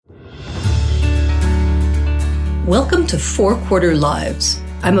Welcome to Four Quarter Lives.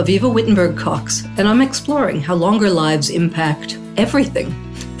 I'm Aviva Wittenberg-Cox, and I'm exploring how longer lives impact everything,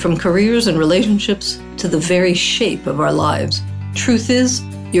 from careers and relationships to the very shape of our lives. Truth is,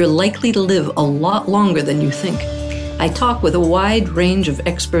 you're likely to live a lot longer than you think. I talk with a wide range of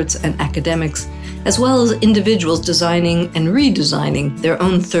experts and academics, as well as individuals designing and redesigning their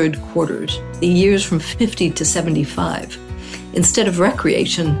own third quarters, the years from 50 to 75. Instead of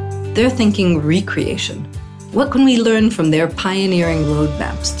recreation, they're thinking recreation. What can we learn from their pioneering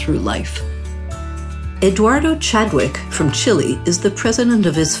roadmaps through life? Eduardo Chadwick from Chile is the president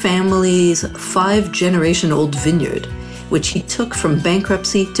of his family's 5-generation-old vineyard, which he took from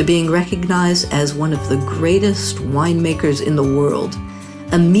bankruptcy to being recognized as one of the greatest winemakers in the world.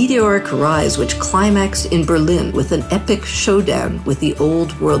 A meteoric rise which climaxed in Berlin with an epic showdown with the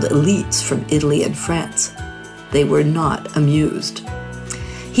old world elites from Italy and France. They were not amused.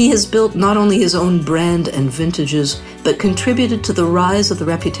 He has built not only his own brand and vintages, but contributed to the rise of the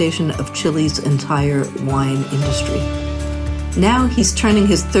reputation of Chile's entire wine industry. Now he's turning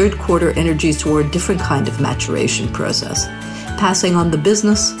his third quarter energies toward a different kind of maturation process, passing on the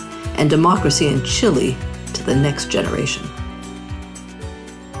business and democracy in Chile to the next generation.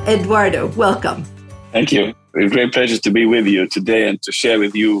 Eduardo, welcome. Thank you. It's a great pleasure to be with you today and to share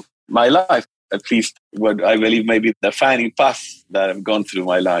with you my life, at least what I believe may be the defining path that I've gone through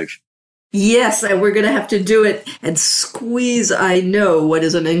my life. Yes, and we're going to have to do it and squeeze, I know, what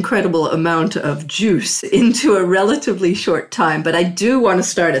is an incredible amount of juice into a relatively short time. But I do want to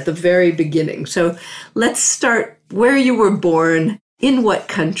start at the very beginning. So let's start where you were born, in what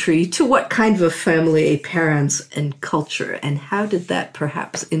country, to what kind of a family, parents, and culture, and how did that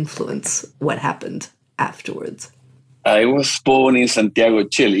perhaps influence what happened afterwards? I was born in Santiago,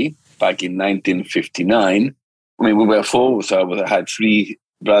 Chile, back in 1959. We were four, so I had three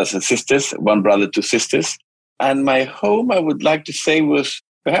brothers and sisters, one brother, two sisters. And my home, I would like to say, was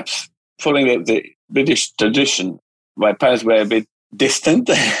perhaps following the British tradition. My parents were a bit distant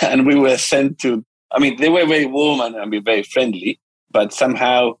and we were sent to, they were very warm and very friendly, but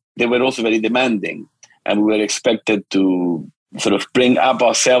somehow they were also very demanding. And we were expected to sort of bring up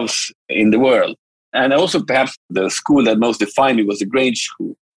ourselves in the world. And also perhaps the school that most defined me was the Grange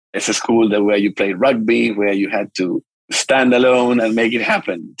School. It's a school where you played rugby, where you had to stand alone and make it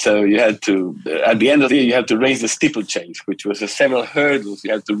happen. So you had to, at the end of the year, you had to raise the steeplechase, which was several hurdles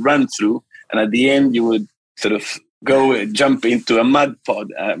you had to run through. And at the end, you would sort of jump into a mud pod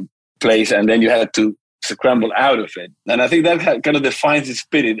place, and then you had to scramble out of it. And I think that kind of defines the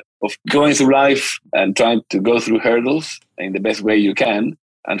spirit of going through life and trying to go through hurdles in the best way you can,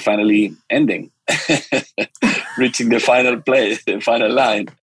 and finally ending, reaching the final place, the final line.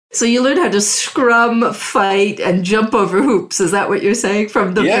 So you learned how to scrum, fight, and jump over hoops. Is that what you're saying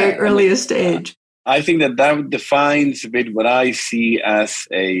from the very earliest age? I think that defines a bit what I see as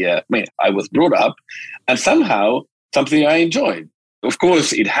I was brought up and somehow something I enjoyed. Of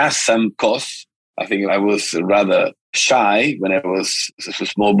course, it has some costs. I think I was rather shy when I was a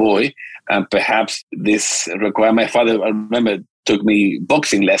small boy. And perhaps this required my father, I remember, took me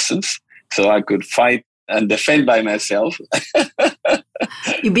boxing lessons so I could fight and defend by myself.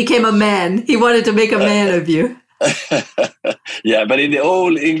 You became a man. He wanted to make a man of you. Yeah, but in the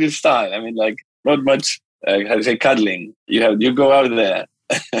old English style. Not much, cuddling. You go out there.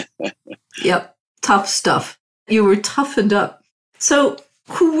 Yep, tough stuff. You were toughened up. So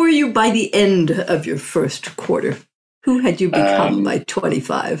who were you by the end of your first quarter? Who had you become by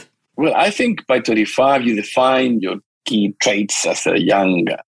 25? Well, I think by 25, you define your key traits as a young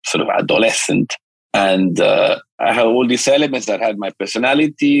sort of adolescent. And I had all these elements that had my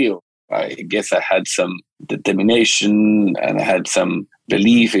personality. I guess I had some determination and I had some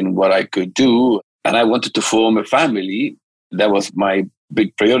belief in what I could do. And I wanted to form a family. That was my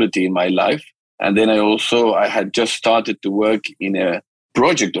big priority in my life. And then I had just started to work in a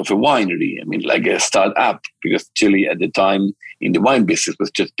project of a winery. Like a startup, because Chile at the time in the wine business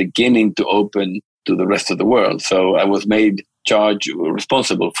was just beginning to open to the rest of the world. So I was made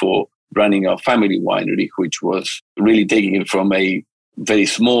responsible for running a family winery, which was really taking it from a very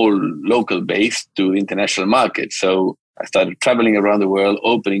small local base to the international market. So I started traveling around the world,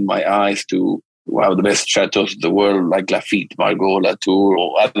 opening my eyes to how the best chateaus of the world, like Lafite, Margaux, Latour,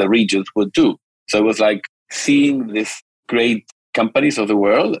 or other regions would do. So it was like seeing these great companies of the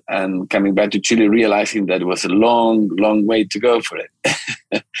world and coming back to Chile, realizing that it was a long, long way to go for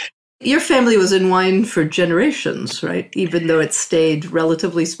it. Your family was in wine for generations, right? Even though it stayed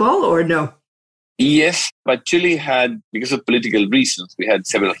relatively small, or no? Yes, but Chile had, because of political reasons, we had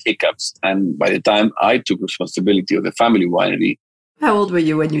several hiccups. And by the time I took responsibility of the family winery... How old were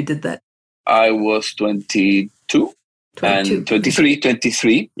you when you did that? I was 22 22 and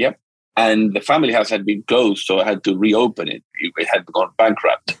 23, yep. And the family house had been closed, so I had to reopen it. It had gone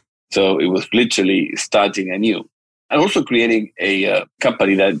bankrupt. So it was literally starting anew. And also creating a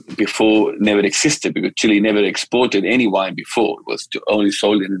company that before never existed, because Chile never exported any wine before. It was only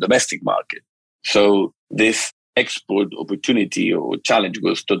sold in the domestic market. So this export opportunity or challenge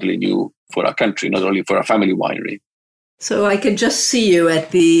was totally new for our country, not only for our family winery. So I could just see you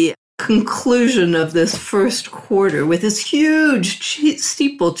at the conclusion of this first quarter with this huge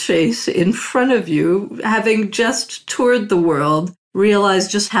steeplechase in front of you, having just toured the world, realized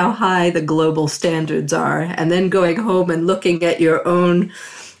just how high the global standards are, and then going home and looking at your own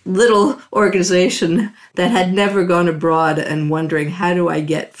little organization that had never gone abroad and wondering, how do I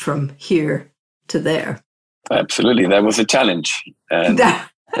get from here to there? Absolutely. That was a challenge. And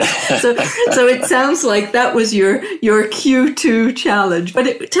so it sounds like that was your Q2 challenge.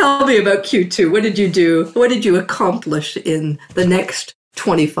 But tell me about Q2. What did you do? What did you accomplish in the next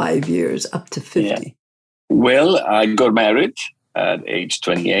 25 years up to 50? Yeah. Well, I got married at age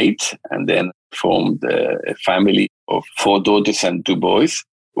 28 and then formed a family of 4 daughters and 2 boys,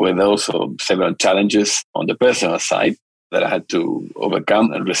 with also several challenges on the personal side that I had to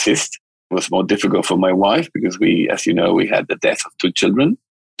overcome and resist. It was more difficult for my wife because we, as you know, we had the death of 2 children.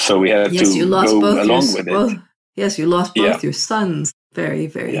 So we had to go along with it. Yes, you lost both your sons very,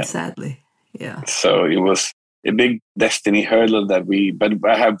 very sadly. Yeah. So it was a big destiny hurdle but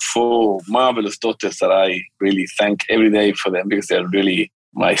I have 4 marvelous daughters that I really thank every day for them because they're really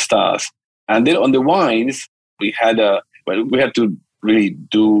my stars. And then on the wines, we had to really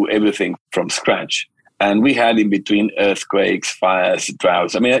do everything from scratch. And we had in between earthquakes, fires,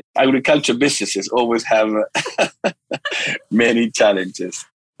 droughts. I mean, agriculture businesses always have many challenges.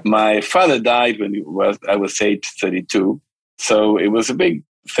 My father died when I was age 32. So it was a big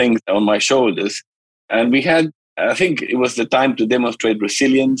thing on my shoulders. And I think it was the time to demonstrate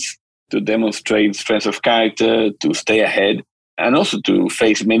resilience, to demonstrate strength of character, to stay ahead, and also to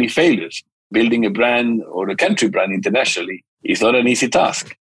face many failures. Building a brand or a country brand internationally is not an easy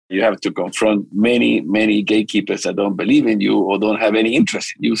task. You have to confront many, many gatekeepers that don't believe in you or don't have any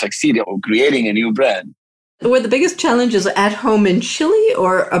interest in you succeeding or creating a new brand. Were the biggest challenges at home in Chile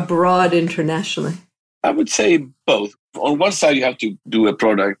or abroad internationally? I would say both. On one side, you have to do a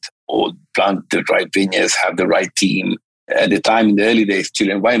product or plant the right vineyards, have the right team. At the time, in the early days,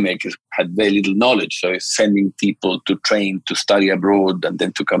 Chilean winemakers had very little knowledge. So it's sending people to train, to study abroad, and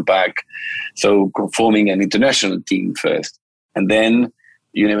then to come back. So forming an international team first. And then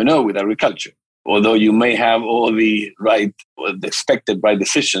you never know with agriculture. Although you may have all the expected right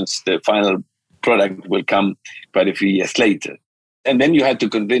decisions, the final product will come quite a few years later. And then you had to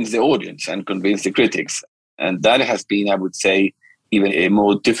convince the audience and convince the critics. And that has been, I would say, even a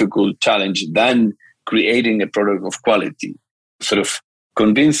more difficult challenge than creating a product of quality. Sort of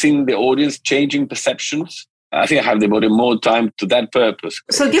convincing the audience, changing perceptions. I think I have devoted more time to that purpose.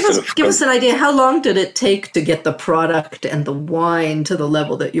 So give us an idea. How long did it take to get the product and the wine to the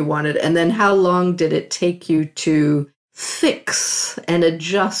level that you wanted? And then how long did it take you to fix and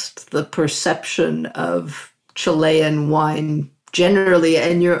adjust the perception of Chilean wine generally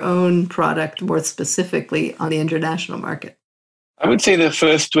and your own product more specifically on the international market? I would say the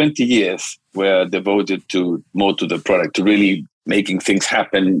first 20 years were devoted more to the product, to really making things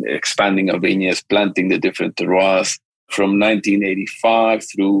happen, expanding our vineyards, planting the different terroirs from 1985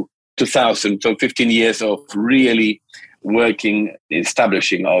 through 2000. So 15 years of really working,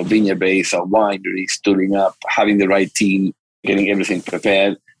 establishing our vineyard base, our winery, stooling up, having the right team, getting everything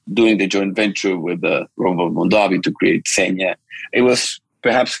prepared, doing the joint venture with Robert Mondavi to create Senya. It was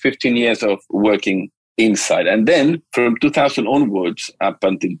perhaps 15 years of working inside. And then from 2000 onwards, up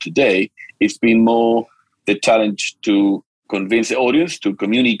until today, it's been more the challenge to convince the audience, to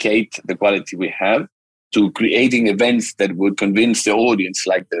communicate the quality we have, to creating events that would convince the audience,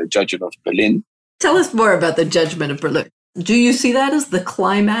 like the Judgment of Berlin. Tell us more about the Judgment of Berlin. Do you see that as the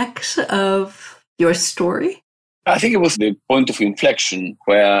climax of your story? I think it was the point of inflection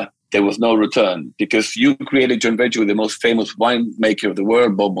where there was no return, because you created a joint venture with the most famous winemaker of the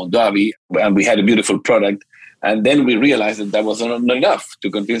world, Bob Mondavi, and we had a beautiful product. And then we realized that was not enough to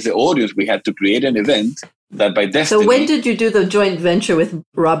convince the audience. We had to create an event that by destiny... So when did you do the joint venture with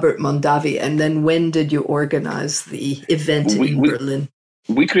Robert Mondavi? And then when did you organize the event in Berlin?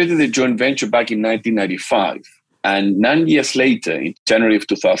 We created the joint venture back in 1995. And 9 years later, in January of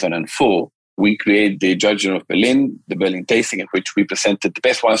 2004, we created the Judgment of Berlin, the Berlin tasting, in which we presented the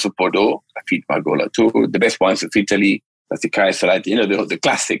best wines of Bordeaux, Lafite Margaux Tour, the best wines of Italy, that's the Kaiserite, the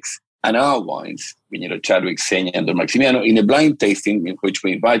classics, and our wines, Chadwick, Senya, and Don Maximiano, in a blind tasting in which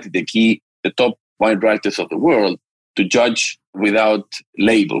we invited the top wine writers of the world to judge without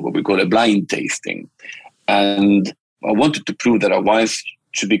label, what we call a blind tasting. And I wanted to prove that our wines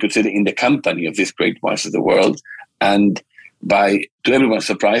should be considered in the company of these great wines of the world. And to everyone's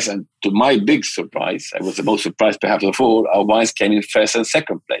surprise, and to my big surprise, I was the most surprised perhaps of all, our wines came in first and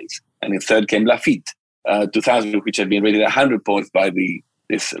second place. And in third came Lafite, 2000, which had been rated 100 points by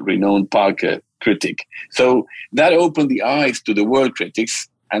this renowned Parker critic. So that opened the eyes to the world critics,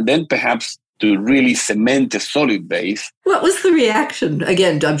 and then perhaps to really cement a solid base. What was the reaction?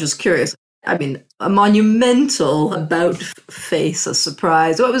 Again, I'm just curious. I mean, a monumental about face, a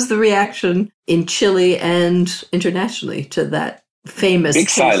surprise. What was the reaction in Chile and internationally to that famous Big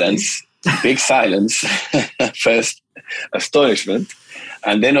silence. Big silence. First, astonishment.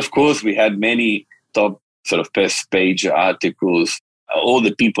 And then, of course, we had many top sort of first page articles. All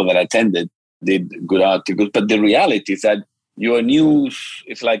the people that attended did good articles. But the reality is that your news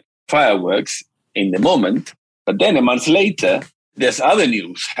is like fireworks in the moment. But then a month later, there's other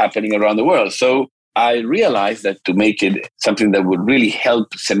news happening around the world. So I realized that to make it something that would really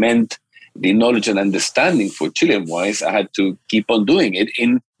help cement the knowledge and understanding for Chilean wines, I had to keep on doing it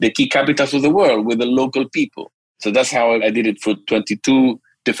in the key capitals of the world with the local people. So that's how I did it for 22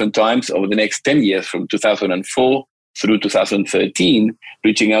 different times over the next 10 years, from 2004 through 2013,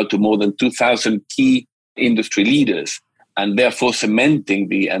 reaching out to more than 2,000 key industry leaders, and therefore cementing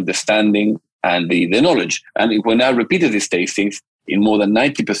the understanding and the knowledge. And when I repeated these tastings, in more than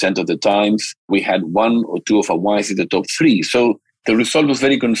 90% of the times, we had one or two of our wines in the top three. So the result was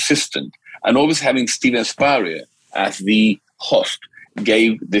very consistent. And always having Steven Spurrier as the host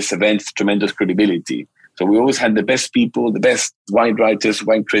gave this event tremendous credibility. So we always had the best people, the best wine writers,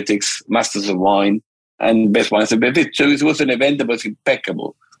 wine critics, masters of wine, and best wines of it. So it was an event that was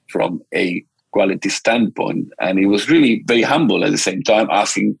impeccable from a quality standpoint. And it was really very humble at the same time,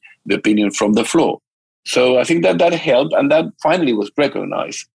 asking the opinion from the floor. So I think that helped, and that finally was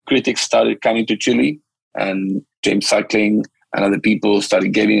recognized. Critics started coming to Chile, and James Suckling and other people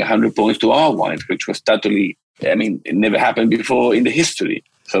started giving 100 points to our wines, which was totally, it never happened before in the history.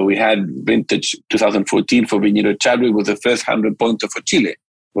 So we had vintage 2014 for Viñedo Chadwick was the first 100 pointer for Chile. It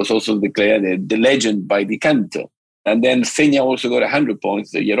was also declared the legend by Decanter. And then Seña also got 100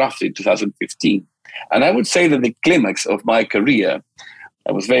 points the year after, 2015. And I would say that the climax of my career,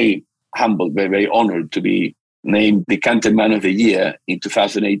 I was very humbled, very, very honored to be named Decanter Man of the Year in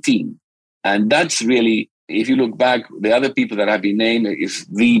 2018. And that's really, if you look back, the other people that have been named is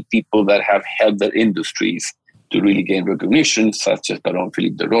the people that have helped their industries to really gain recognition, such as Baron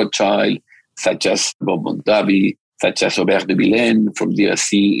Philippe de Rothschild, such as Bob Mondavi, such as Aubert de Vilaine from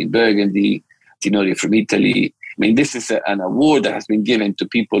DRC in Burgundy, Tinori from Italy. This is an award that has been given to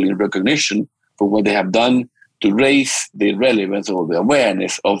people in recognition for what they have done to raise the relevance or the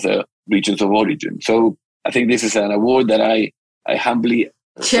awareness of the regions of origin. So I think this is an award that I humbly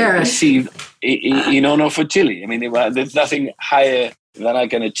received in honor for Chile. There's nothing higher than I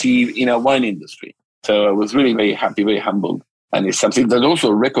can achieve in a wine industry. So I was really very happy, very humbled. And it's something that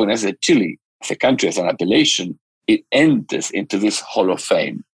also recognizes that Chile, as a country, as an appellation, it enters into this Hall of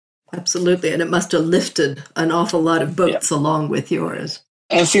Fame. Absolutely. And it must have lifted an awful lot of boats along with yours.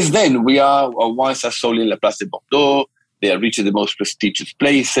 And since then, our wines are sold in La Place de Bordeaux. They are reaching the most prestigious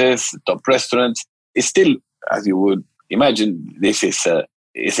places, the top restaurants. It's still, as you would imagine, this is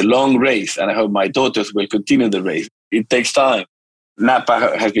a long race, and I hope my daughters will continue the race. It takes time.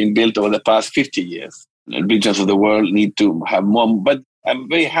 Napa has been built over the past 50 years. The regions of the world need to have more, but I'm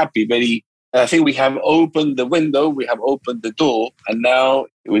very happy, I think we have opened the window, we have opened the door, and now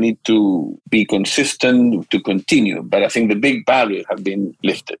we need to be consistent to continue. But I think the big barriers have been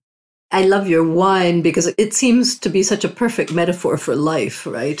lifted. I love your wine because it seems to be such a perfect metaphor for life,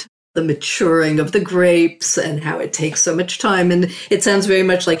 right? The maturing of the grapes and how it takes so much time. And it sounds very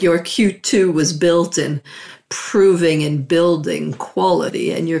much like your Q2 was built in proving and building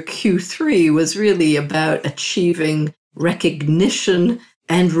quality. And your Q3 was really about achieving recognition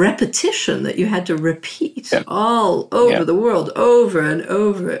and repetition, that you had to repeat all over the world, over and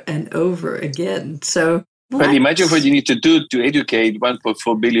over and over again. So, but imagine what you need to do to educate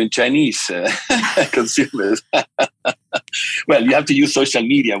 1.4 billion Chinese consumers. Well, you have to use social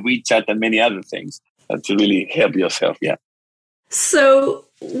media, WeChat, and many other things to really help yourself. Yeah. So,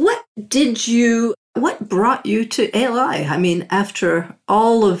 what brought you to ALI? After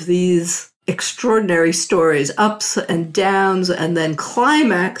all of these extraordinary stories, ups and downs, and then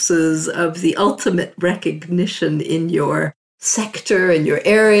climaxes of the ultimate recognition in your sector, in your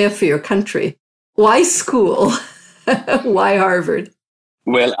area, for your country. Why school? Why Harvard?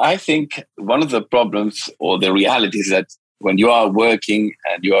 Well, I think one of the problems or the reality is that when you are working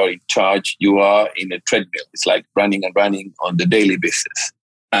and you are in charge, you are in a treadmill. It's like running and running on the daily basis.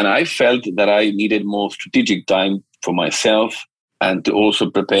 And I felt that I needed more strategic time for myself and to also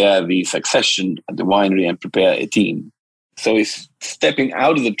prepare the succession at the winery and prepare a team. So it's stepping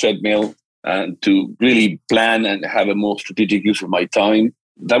out of the treadmill and to really plan and have a more strategic use of my time.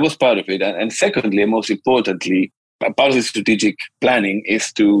 That was part of it. And secondly, and most importantly, part of the strategic planning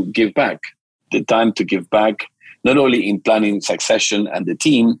is to give back. The time to give back, not only in planning succession and the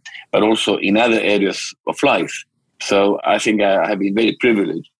team, but also in other areas of life. So I think I have been very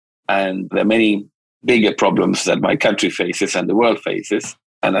privileged. And there are many bigger problems that my country faces and the world faces.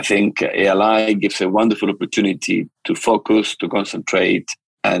 And I think ALI gives a wonderful opportunity to focus, to concentrate,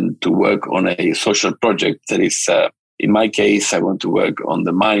 and to work on a social project that is, in my case, I want to work on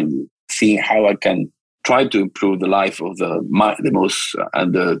the mind, seeing how I can try to improve the life of the most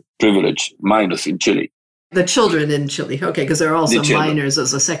underprivileged minors in Chile. The children in Chile. Okay, because there are also minors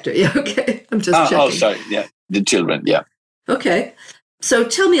as a sector. Yeah, okay. I'm just checking. Oh, sorry. Yeah, the children. Yeah. Okay. So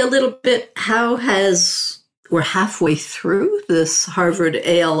tell me a little bit, we're halfway through this Harvard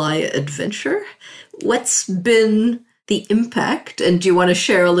ALI adventure. What's been the impact? And do you want to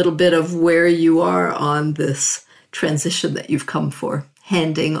share a little bit of where you are on this transition that you've come for,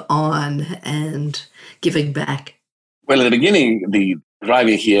 handing on and giving back? Well, at the beginning, the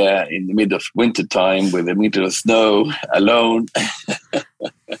driving here in the middle of winter time with a meter of snow alone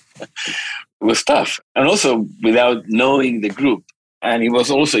was tough. And also without knowing the group. And it was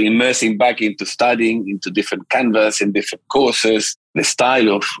also immersing back into studying, into different canvas and different courses. The style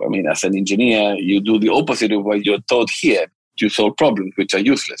of, as an engineer, you do the opposite of what you're taught here. You solve problems which are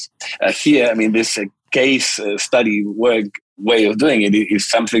useless. Here, this case study work way of doing it is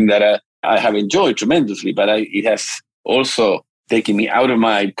something that I have enjoyed tremendously, but it has also taken me out of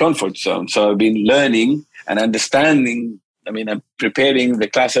my comfort zone. So I've been learning and understanding. I'm preparing the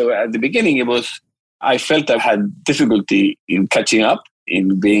class. At the beginning, I felt I had difficulty in catching up,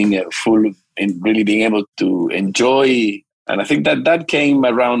 in being in really being able to enjoy. And I think that came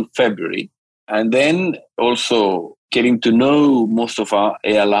around February. And then also getting to know most of our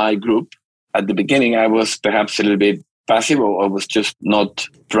ALI group. At the beginning, I was perhaps a little bit passive, or I was just not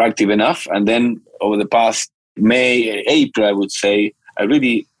proactive enough. And then over the past April, I would say, I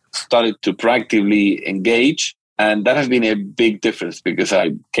really started to proactively engage. And that has been a big difference because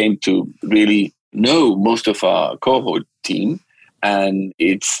I came to really know most of our cohort team. And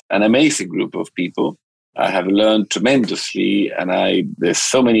it's an amazing group of people. I have learned tremendously. And there's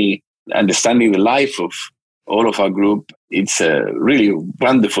so many understanding the life of all of our group. It's a really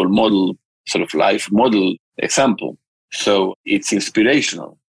wonderful life model example. So it's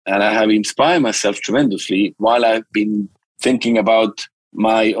inspirational. And I have inspired myself tremendously while I've been thinking about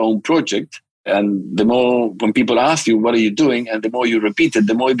my own project. And the more, when people ask you, what are you doing? And the more you repeat it,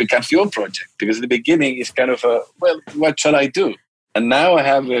 the more it becomes your project. Because at the beginning, it's kind of what shall I do? And now I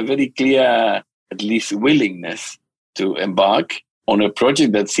have a very clear, at least willingness to embark on a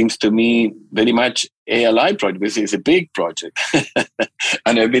project that seems to me very much ALI project, because it's a big project.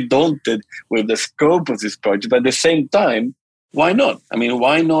 And I'm a bit daunted with the scope of this project. But at the same time, why not?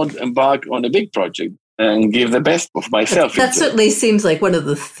 Why not embark on a big project and give the best of myself? That certainly seems like one of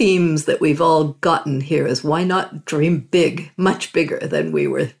the themes that we've all gotten here is why not dream big, much bigger than we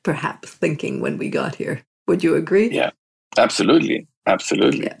were perhaps thinking when we got here. Would you agree? Yeah, absolutely.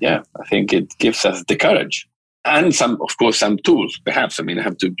 Absolutely. Yeah. I think it gives us the courage. And some tools, perhaps. I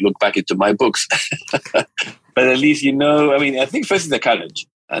have to look back into my books. But at least, I think first is the courage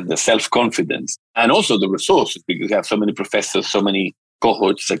and the self-confidence and also the resources, because you have so many professors, so many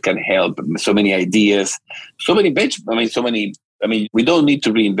cohorts that can help, so many ideas, so many we don't need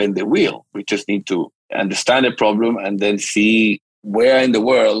to reinvent the wheel. We just need to understand a problem and then see where in the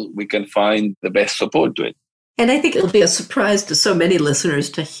world we can find the best support to it. And I think it'll be a surprise to so many listeners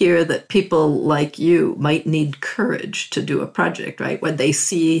to hear that people like you might need courage to do a project, right? When they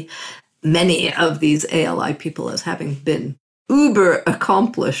see many of these ALI people as having been uber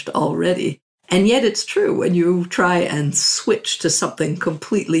accomplished already. And yet it's true, when you try and switch to something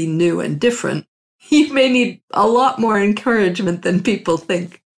completely new and different, you may need a lot more encouragement than people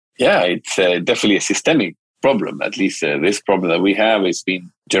think. Yeah, it's definitely a systemic problem. At least this problem that we have has been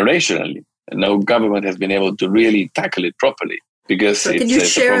generationally. No government has been able to really tackle it properly. So can you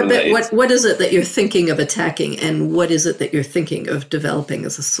share a bit, what is it that you're thinking of attacking and what is it that you're thinking of developing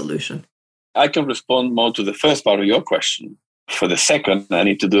as a solution? I can respond more to the first part of your question. For the second, I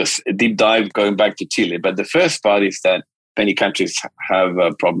need to do a deep dive going back to Chile. But the first part is that many countries have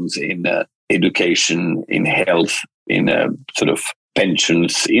problems in education, in health, in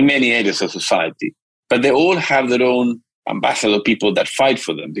pensions, in many areas of society. But they all have their own ambassador people that fight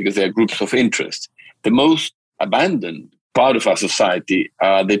for them because they are groups of interest. The most abandoned part of our society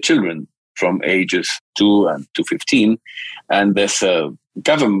are the children from ages 2 and to 15. And there's a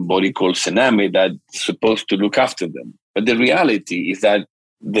government body called Sename that's supposed to look after them. But the reality is that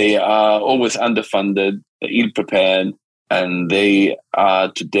they are always underfunded, ill-prepared, and they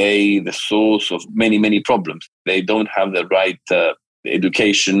are today the source of many, many problems. They don't have the right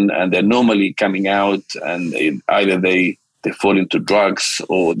education, and they're normally coming out, and either they fall into drugs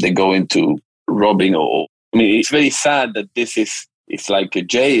or they go into robbing. It's very sad that it's like a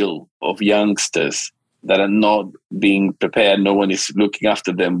jail of youngsters that are not being prepared. No one is looking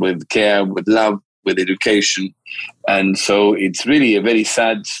after them with care, with love, with education. And so it's really a very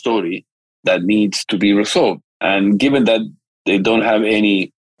sad story that needs to be resolved. And given that they don't have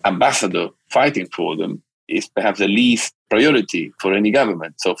any ambassador fighting for them, it's perhaps the least priority for any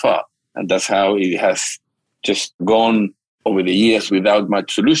government so far. And that's how it has just gone over the years without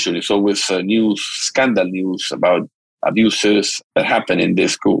much solution. It's always scandal news about abuses that happen in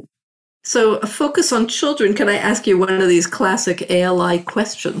this school. So a focus on children, can I ask you one of these classic ALI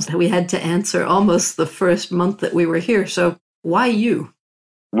questions that we had to answer almost the first month that we were here? So why you?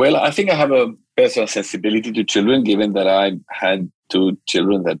 Well, I think I have a personal sensibility to children, given that I had 2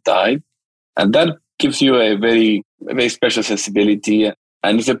 children that died. And that gives you a very special sensibility.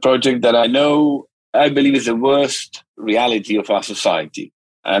 And it's a project that I believe is the worst reality of our society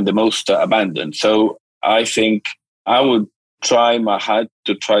and the most abandoned. So I think I would try my hard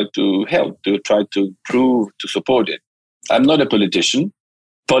to try to help, to try to prove, to support it. I'm not a politician.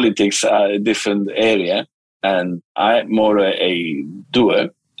 Politics are a different area, and I'm more a doer,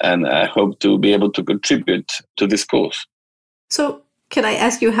 and I hope to be able to contribute to this cause. So can I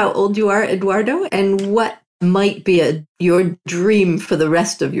ask you how old you are, Eduardo, and what might be your dream for the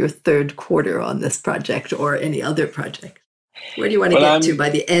rest of your third quarter on this project or any other project? Where do you want to get to by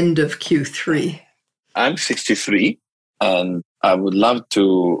the end of Q3? I'm 63, and I would love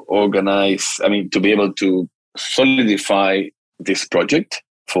to to be able to solidify this project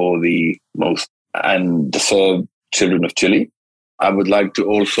for the most undeserved children of Chile. I would like to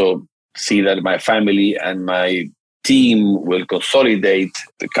also see that my family and my team will consolidate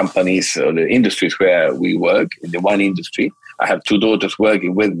the companies or the industries where we work in the one industry. I have 2 daughters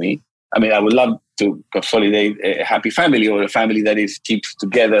working with me. I would love to consolidate a happy family, or a family that keeps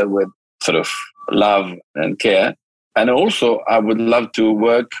together with sort of love and care. And also, I would love to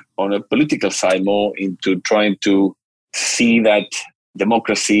work on a political side more into trying to see that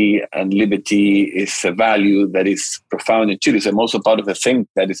democracy and liberty is a value that is profound in Chile. So I'm also part of a thing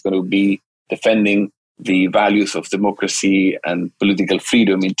that is going to be defending the values of democracy and political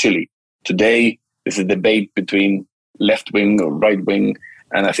freedom in Chile. Today, there's a debate between left-wing or right-wing,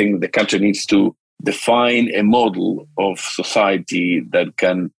 and I think the country needs to define a model of society that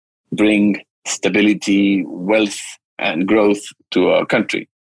can bring stability, wealth, and growth to our country.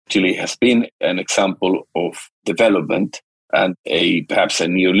 Chile has been an example of development and perhaps a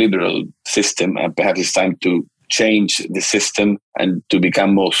neoliberal system, and perhaps it's time to change the system and to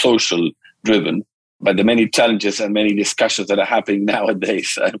become more social-driven. But the many challenges and many discussions that are happening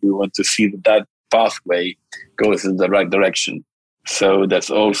nowadays, and we want to see that pathway goes in the right direction. So that's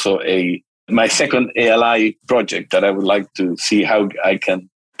also my second ALI project that I would like to see how I can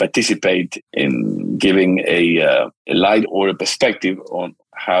participate in giving a light or a perspective on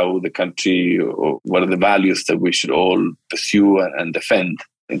how the country, or what are the values that we should all pursue and defend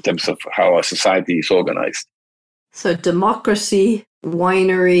in terms of how our society is organized. So democracy,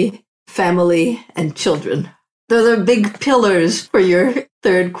 winery, family, and children. Those are big pillars for your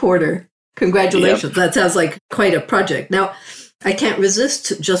third quarter. Congratulations. Yep. That sounds like quite a project. Now, I can't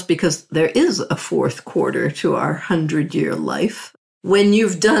resist, just because there is a fourth quarter to our 100-year life. When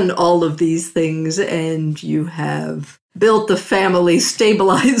you've done all of these things and you have built the family,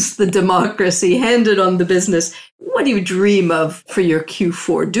 stabilized the democracy, handed on the business, what do you dream of for your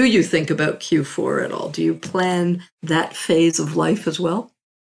Q4? Do you think about Q4 at all? Do you plan that phase of life as well?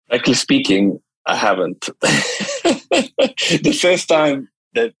 Frankly speaking, I haven't. The first time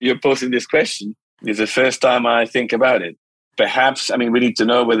that you're posing this question is the first time I think about it. Perhaps, we need to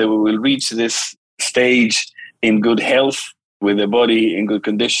know whether we will reach this stage in good health, with the body in good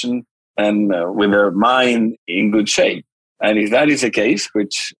condition, and with the mind in good shape. And if that is the case,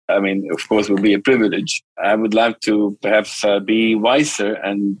 which, of course, will be a privilege, I would like to perhaps be wiser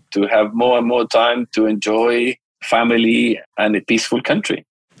and to have more and more time to enjoy family and a peaceful country.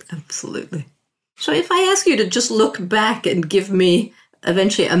 Absolutely. So if I ask you to just look back and give me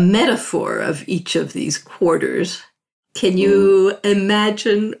eventually a metaphor of each of these quarters, can you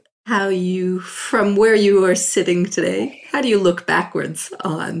imagine how you, from where you are sitting today, how do you look backwards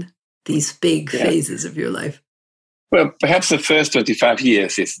on these big phases of your life? Well, perhaps the first 25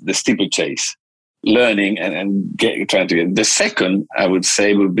 years is the steeplechase, learning and trying to get. The second, I would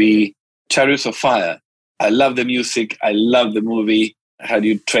say, would be Chariots of Fire. I love the music. I love the movie. How do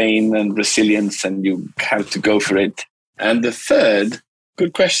you train and resilience, and you have to go for it. And the third,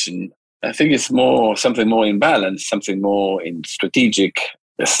 good question. I think it's something more in balance, something more in strategic.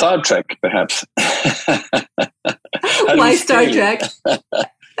 Star Trek, perhaps. Why Star Trek?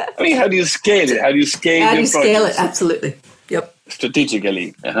 I mean, how do you scale it? How do you scale How do you scale it? Absolutely. Yep.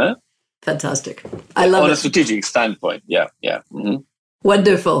 Strategically. Uh-huh. Fantastic. I love it. On a strategic standpoint. Yeah. Mm-hmm.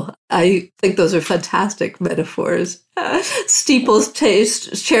 Wonderful. I think those are fantastic metaphors. Steeples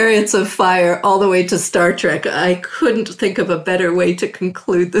taste, Chariots of Fire, all the way to Star Trek. I couldn't think of a better way to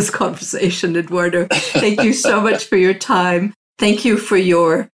conclude this conversation, Eduardo. Thank you so much for your time. Thank you for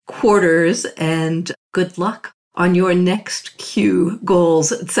your quarters, and good luck on your next Q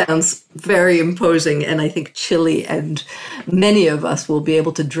goals. It sounds very imposing, and I think Chile and many of us will be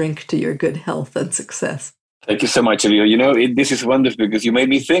able to drink to your good health and success. Thank you so much, Elio. This is wonderful because you made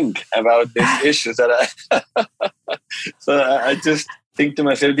me think about these issues so I just think to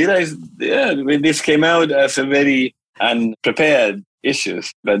myself, when this came out as a very unprepared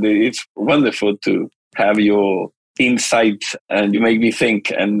issues, but it's wonderful to have your insight, and you make me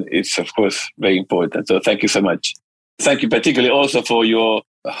think, and it's of course very important. So thank you so much. Thank you particularly also for your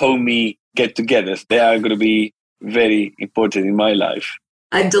homey get-togethers. They are going to be very important in my life.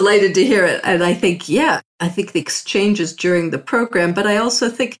 I'm delighted to hear it. And I think the exchanges during the program, but I also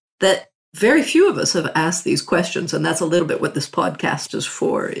think that very few of us have asked these questions. And that's a little bit what this podcast is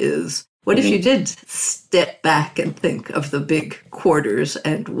for, is what if you did step back and think of the big quarters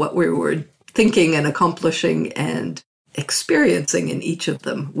and what we were thinking and accomplishing and experiencing in each of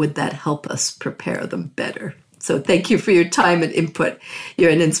them? Would that help us prepare them better? So thank you for your time and input.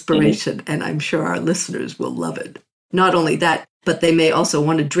 You're an inspiration, and I'm sure our listeners will love it. Not only that, but they may also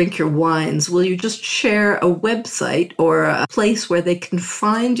want to drink your wines. Will you just share a website or a place where they can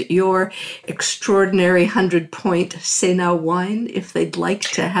find your extraordinary 100-point Sena wine if they'd like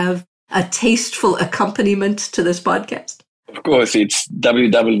to have a tasteful accompaniment to this podcast? Of course, it's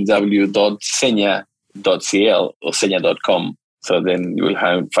www.sena.cl or sena.com. So then you will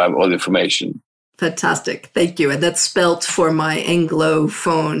have all the information. Fantastic. Thank you. And that's spelt for my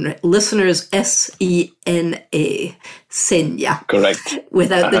Anglophone listeners, S-E-N-A, Sena. Correct.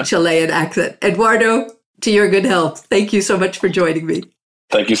 Without the Chilean accent. Eduardo, to your good health. Thank you so much for joining me.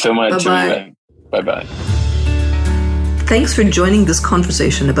 Thank you so much. Bye-bye. Bye-bye. Thanks for joining this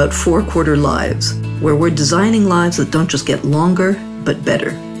conversation about 4-quarter lives, where we're designing lives that don't just get longer, but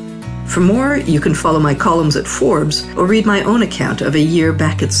better. For more, you can follow my columns at Forbes or read my own account of a year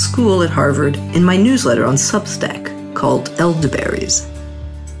back at school at Harvard in my newsletter on Substack called Elderberries.